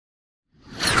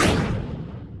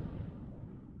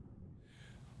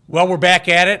Well, we're back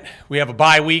at it. We have a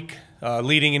bye week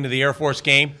leading into the Air Force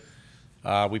game.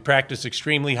 We practiced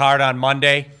extremely hard on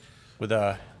Monday with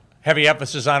a heavy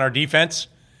emphasis on our defense.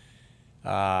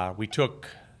 We took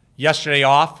yesterday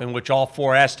off, in which all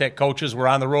 4 Aztec coaches were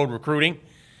on the road recruiting.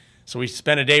 So we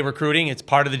spent a day recruiting. It's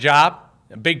part of the job,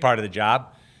 a big part of the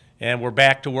job. And we're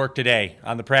back to work today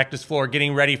on the practice floor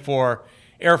getting ready for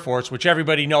Air Force, which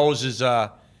everybody knows is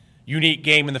a unique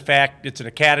game in the fact it's an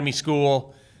academy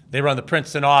school. They run the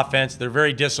Princeton offense. They're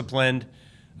very disciplined.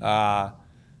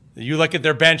 You look at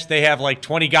their bench, they have like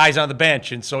 20 guys on the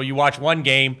bench. And so you watch one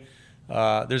game,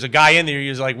 there's a guy in there,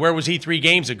 you're like, where was he 3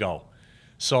 games ago?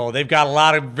 So they've got a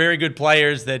lot of very good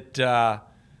players that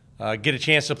get a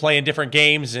chance to play in different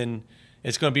games, and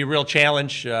it's going to be a real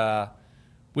challenge.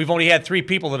 We've only had 3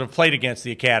 people that have played against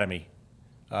the academy.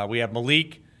 We have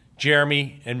Malik,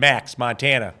 Jeremy, and Max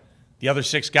Montana. The other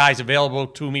 6 guys available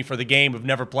to me for the game have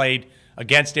never played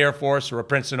against Air Force or a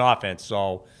Princeton offense.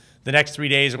 So the next 3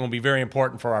 days are going to be very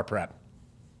important for our prep.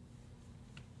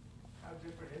 How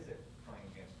different is it playing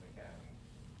against the academy?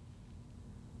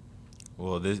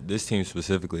 Well, this team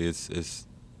specifically, it's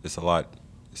a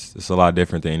lot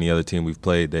different than any other team we've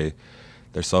played.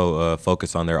 They're so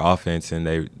focused on their offense, and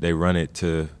they run it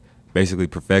to basically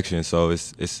perfection. So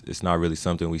it's not really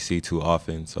something we see too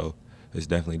often. So it's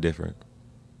definitely different.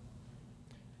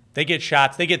 They get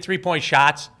shots. They get 3-point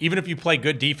shots. Even if you play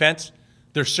good defense,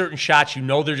 there's certain shots you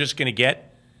know they're just going to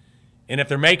get. And if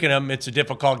they're making them, it's a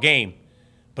difficult game.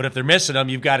 But if they're missing them,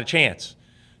 you've got a chance.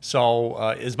 So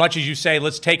as much as you say,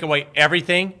 let's take away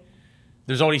everything,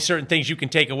 there's only certain things you can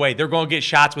take away. They're going to get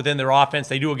shots within their offense.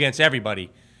 They do against everybody.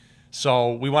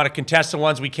 So we want to contest the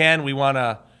ones we can. We want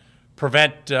to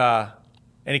prevent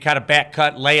any kind of back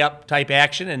cut, layup type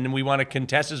action, and then we want to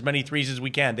contest as many threes as we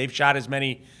can. They've shot as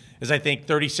many as I think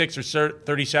 36 or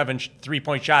 37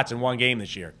 3-point shots in one game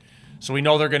this year. So we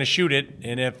know they're going to shoot it,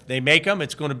 and if they make them,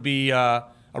 it's going to be a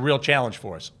real challenge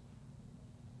for us.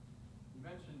 You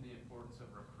mentioned the importance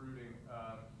of recruiting.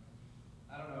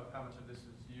 I don't know how much of this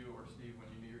is you or Steve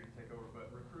when you knew you were going to take over, but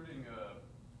recruiting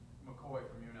McCoy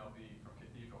from UNLV, from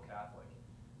Cathedral Catholic,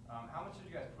 how much did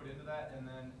you guys put into that? And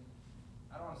then,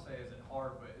 I don't want to say is it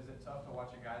hard, but is it tough to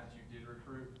watch a guy that you did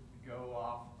recruit go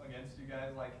off against you guys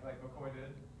like McCoy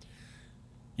did?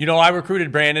 You know, I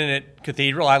recruited Brandon at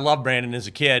Cathedral. I loved Brandon as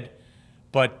a kid,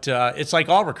 but it's like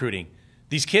all recruiting.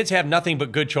 These kids have nothing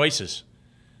but good choices.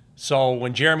 So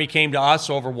when Jeremy came to us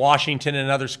over Washington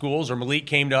and other schools, or Malik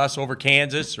came to us over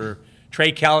Kansas, or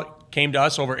Trey came to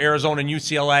us over Arizona and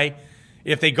UCLA,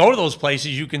 if they go to those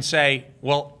places, you can say,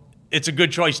 well, it's a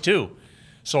good choice too.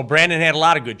 So Brandon had a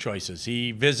lot of good choices.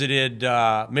 He visited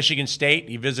Michigan State.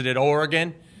 He visited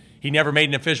Oregon. He never made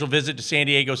an official visit to San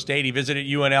Diego State. He visited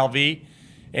UNLV.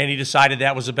 And he decided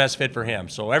that was the best fit for him.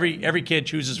 So every kid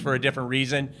chooses for a different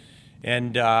reason.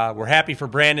 And we're happy for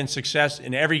Brandon's success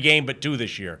in every game but 2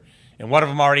 this year. And one of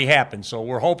them already happened. So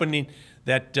we're hoping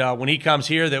that when he comes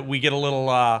here that we get a little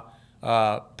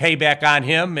payback on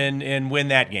him and win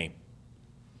that game.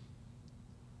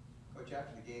 Coach,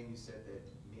 after the game, you said that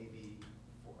maybe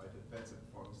for a defensive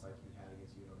performance like you had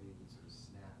against UNLV, you can sort of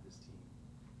snap this team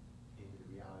into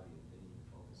the reality that they need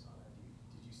to focus on it.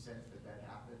 Did you sense that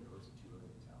happened, or is it too early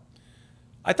to tell?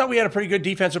 I thought we had a pretty good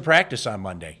defensive practice on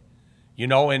Monday. You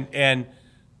know, and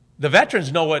the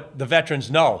veterans know what the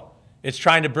veterans know. It's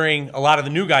trying to bring a lot of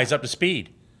the new guys up to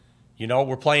speed. You know,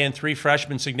 we're playing 3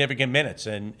 freshmen significant minutes,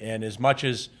 and as much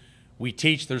as we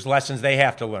teach, there's lessons they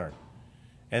have to learn.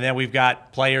 And then we've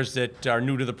got players that are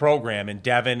new to the program, and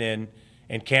Devin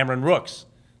and Cameron Rooks,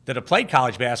 that have played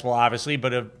college basketball, obviously,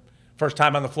 but have first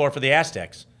time on the floor for the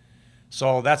Aztecs.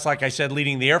 So that's, like I said,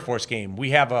 leading the Air Force game.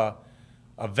 We have a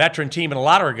veteran team in a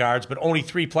lot of regards, but only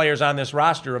 3 players on this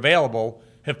roster available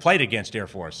have played against Air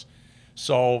Force.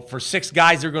 So for 6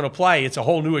 guys that are going to play, it's a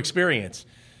whole new experience.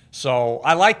 So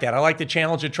I like that. I like the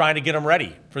challenge of trying to get them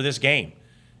ready for this game.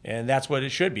 And that's what it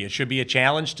should be. It should be a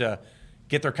challenge to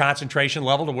get their concentration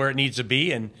level to where it needs to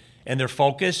be and their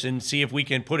focus, and see if we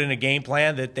can put in a game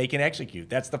plan that they can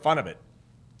execute. That's the fun of it.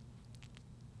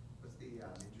 What's the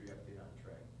injury update on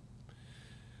Trey?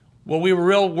 Well, we were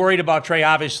real worried about Trey,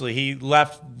 obviously. He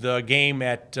left the game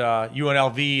at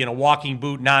UNLV in a walking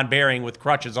boot, non-bearing, with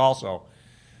crutches also.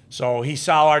 So he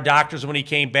saw our doctors when he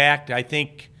came back. I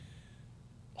think,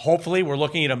 hopefully, we're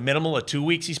looking at a minimal of 2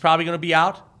 weeks he's probably going to be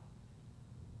out.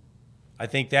 I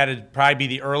think that would probably be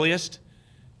the earliest,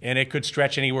 and it could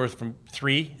stretch anywhere from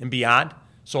 3 and beyond.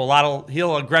 So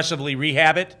he'll aggressively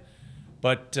rehab it,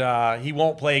 but he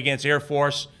won't play against Air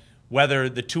Force. Whether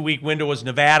the 2-week window was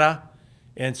Nevada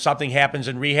and something happens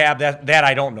in rehab, that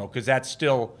I don't know, because that's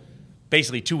still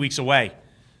basically 2 weeks away.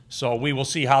 So we will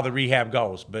see how the rehab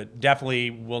goes, but definitely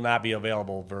will not be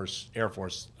available versus Air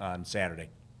Force on Saturday.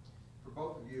 For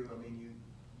both of you, I mean,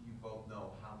 you both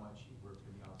know how much he worked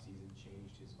in the offseason,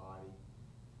 changed his body,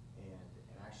 and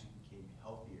actually became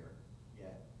healthier,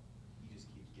 yet he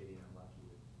just keeps getting unlucky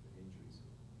with injuries.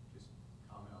 So just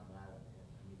comment on that. And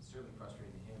I mean, it's certainly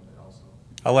frustrating to him, but also.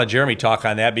 I'll let Jeremy talk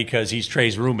on that because he's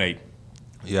Trey's roommate.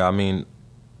 Yeah, I mean,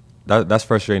 that's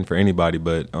frustrating for anybody,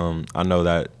 but I know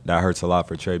that hurts a lot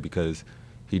for Trey because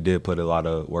he did put a lot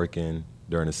of work in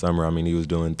during the summer. I mean, he was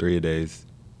doing 3-a-days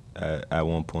at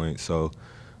one point, so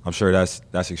I'm sure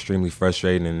that's extremely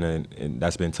frustrating, and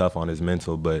that's been tough on his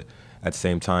mental. But at the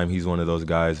same time, he's one of those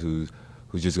guys who's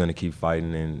just going to keep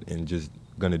fighting and just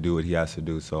going to do what he has to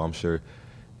do. So I'm sure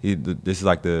this is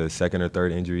like the second or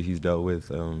third injury he's dealt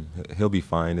with. He'll be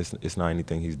fine. It's not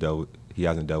anything he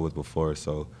hasn't dealt with before.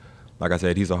 So, like I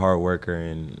said, he's a hard worker,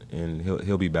 and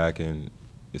he'll be back, and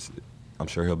I'm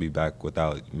sure he'll be back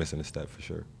without missing a step for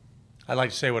sure. I'd like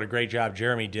to say what a great job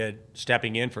Jeremy did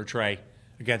stepping in for Trey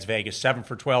against Vegas. 7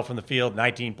 for 12 from the field,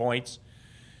 19 points.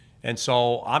 And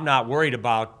so I'm not worried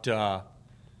about the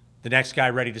next guy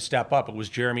ready to step up. It was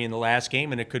Jeremy in the last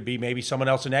game, and it could be maybe someone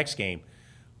else the next game.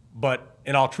 But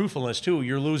in all truthfulness, too,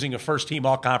 you're losing a first-team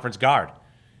all-conference guard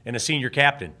and a senior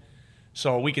captain.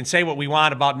 So we can say what we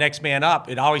want about next man up.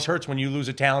 It always hurts when you lose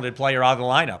a talented player out of the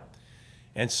lineup.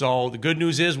 And so the good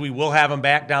news is we will have him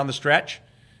back down the stretch.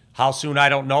 How soon, I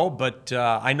don't know, but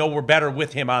I know we're better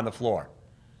with him on the floor.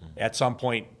 At some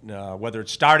point, whether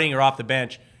it's starting or off the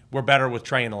bench, we're better with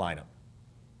Trey in the lineup.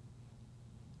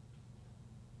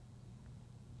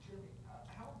 Jeremy,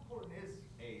 how important is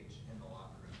age in the locker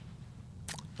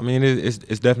room? I mean,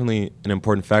 it's definitely an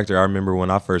important factor. I remember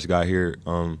when I first got here,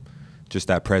 just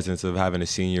that presence of having the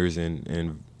seniors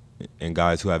and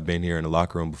guys who have been here in the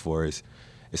locker room before is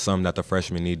something that the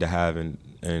freshmen need to have and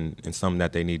something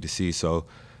that they need to see. So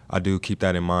I do keep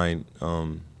that in mind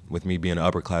with me being an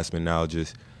upperclassman now,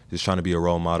 just trying to be a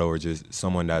role model or just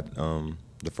someone that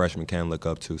the freshmen can look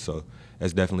up to. So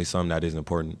that's definitely something that is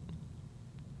important.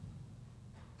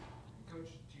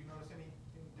 Coach, do you notice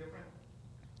anything different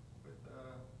with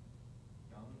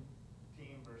young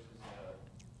team versus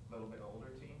a little bit older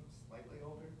team, slightly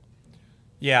older?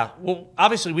 Yeah, well,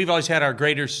 obviously we've always had our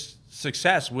greater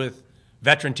success with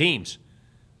veteran teams,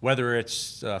 whether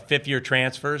it's fifth-year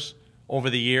transfers over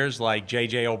the years like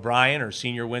J.J. O'Brien or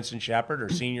senior Winston Shepard or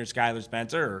senior Skylar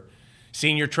Spencer or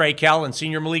senior Trey Kell and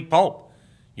senior Malik Pope.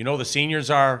 You know, the seniors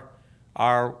are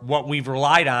what we've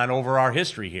relied on over our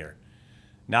history here.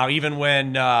 Now, even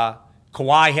when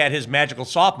Kawhi had his magical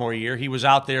sophomore year, he was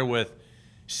out there with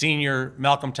senior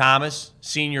Malcolm Thomas,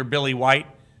 senior Billy White,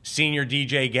 senior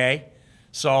DJ Gay.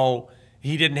 So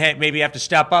he didn't maybe have to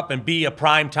step up and be a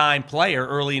prime-time player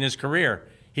early in his career.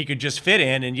 He could just fit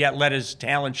in and yet let his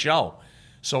talent show.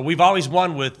 So we've always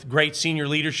won with great senior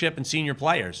leadership and senior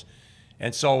players.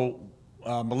 And so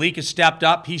Malik has stepped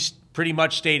up. He's pretty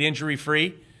much stayed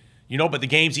injury-free, you know, but the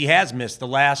games he has missed, the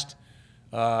last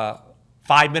 5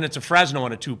 minutes of Fresno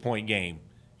in a 2-point game,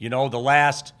 you know, the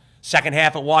last second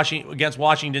half against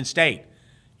Washington State.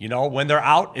 You know, when they're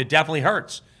out, it definitely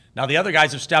hurts. Now, the other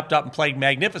guys have stepped up and played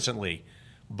magnificently,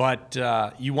 but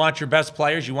you want your best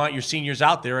players, you want your seniors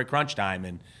out there at crunch time.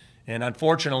 And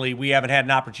unfortunately, we haven't had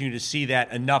an opportunity to see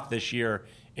that enough this year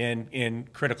in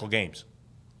critical games.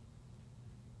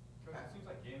 It seems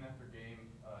like game after game,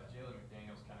 Jalen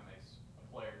McDaniels kind of makes a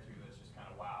play or two that's just kind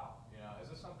of wow. You know, is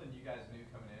this something you guys knew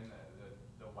coming in,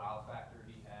 the wow factor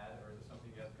he had, or is it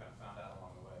something you guys kind of found out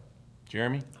along the way?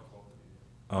 Jeremy?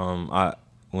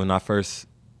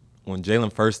 When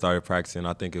Jalen first started practicing,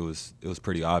 I think it was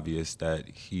pretty obvious that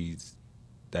he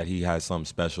has something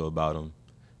special about him,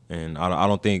 and I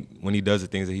don't think when he does the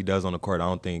things that he does on the court, I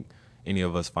don't think any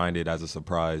of us find it as a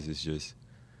surprise. It's just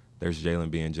there's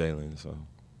Jalen being Jalen. So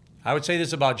I would say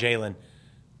this about Jalen: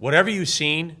 whatever you've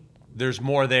seen, there's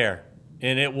more there,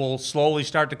 and it will slowly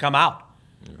start to come out.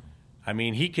 Yeah. I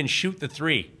mean, he can shoot the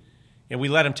three, and we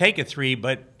let him take a three,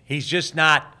 but he's just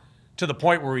not to the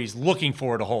point where he's looking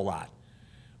for it a whole lot.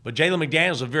 But Jalen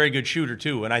McDaniels is a very good shooter,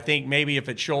 too. And I think maybe if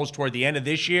it shows toward the end of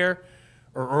this year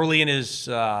or early in his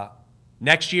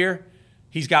next year,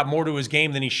 he's got more to his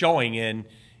game than he's showing. And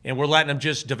we're letting him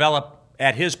just develop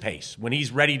at his pace. When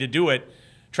he's ready to do it,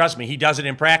 trust me, he does it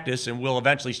in practice, and we'll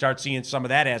eventually start seeing some of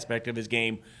that aspect of his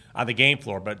game on the game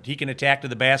floor. But he can attack to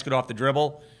the basket off the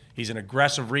dribble. He's an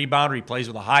aggressive rebounder. He plays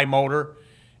with a high motor.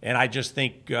 And I just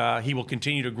think he will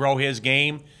continue to grow his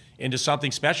game into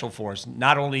something special for us,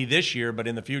 not only this year, but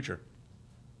in the future.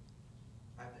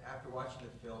 After watching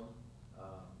the film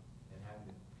and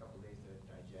having a couple of days to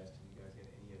digest, do you guys get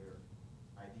any other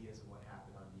ideas of what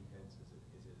happened on defense?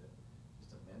 Is it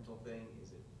thing?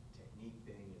 Is it technique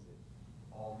thing? Is it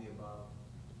all the above?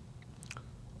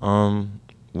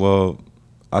 Well,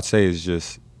 I'd say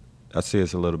it's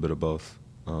a little bit of both.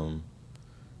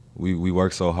 We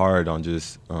work so hard on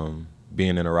just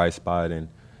being in the right spot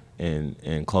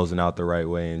and closing out the right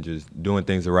way and just doing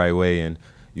things the right way. And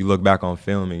you look back on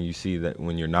film and you see that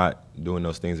when you're not doing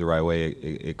those things the right way,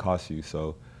 it costs you.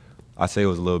 So I say it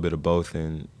was a little bit of both.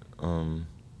 And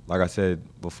like I said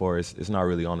before, it's not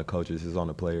really on the coaches, it's on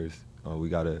the players. We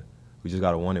just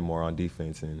gotta want it more on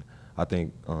defense. And I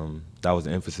think that was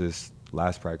the emphasis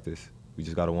last practice. We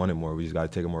just gotta want it more. We just gotta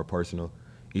take it more personal.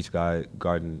 Each guy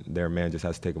guarding their man just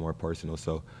has to take it more personal.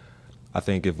 So I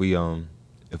think if we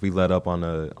let up on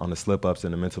the slip ups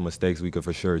and the mental mistakes, we could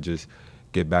for sure just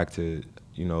get back to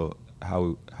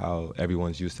how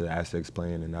everyone's used to the Aztecs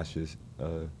playing, and that's just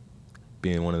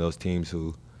being one of those teams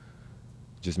who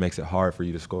just makes it hard for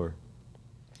you to score.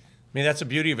 I mean, that's the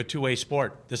beauty of a two-way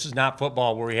sport. This is not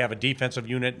football where we have a defensive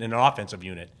unit and an offensive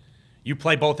unit. You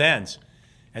play both ends.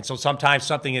 And so sometimes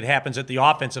something that happens at the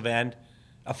offensive end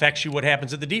affects you what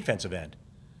happens at the defensive end.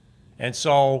 And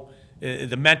so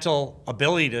the mental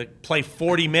ability to play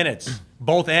 40 minutes,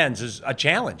 both ends, is a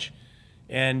challenge.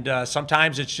 And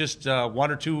sometimes it's just one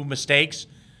or two mistakes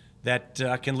that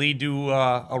can lead to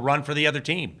a run for the other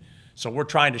team. So we're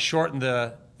trying to shorten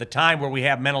the time where we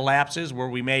have mental lapses, where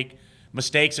we make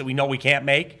mistakes that we know we can't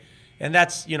make. And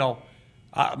that's,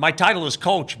 my title is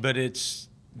coach, but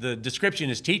the description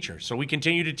is teacher. So we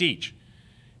continue to teach.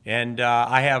 And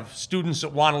I have students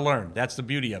that want to learn. That's the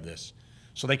beauty of this.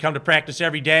 So they come to practice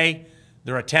every day.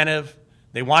 They're attentive.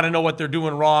 They want to know what they're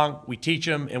doing wrong. We teach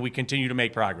them, and we continue to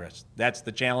make progress. That's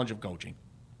the challenge of coaching.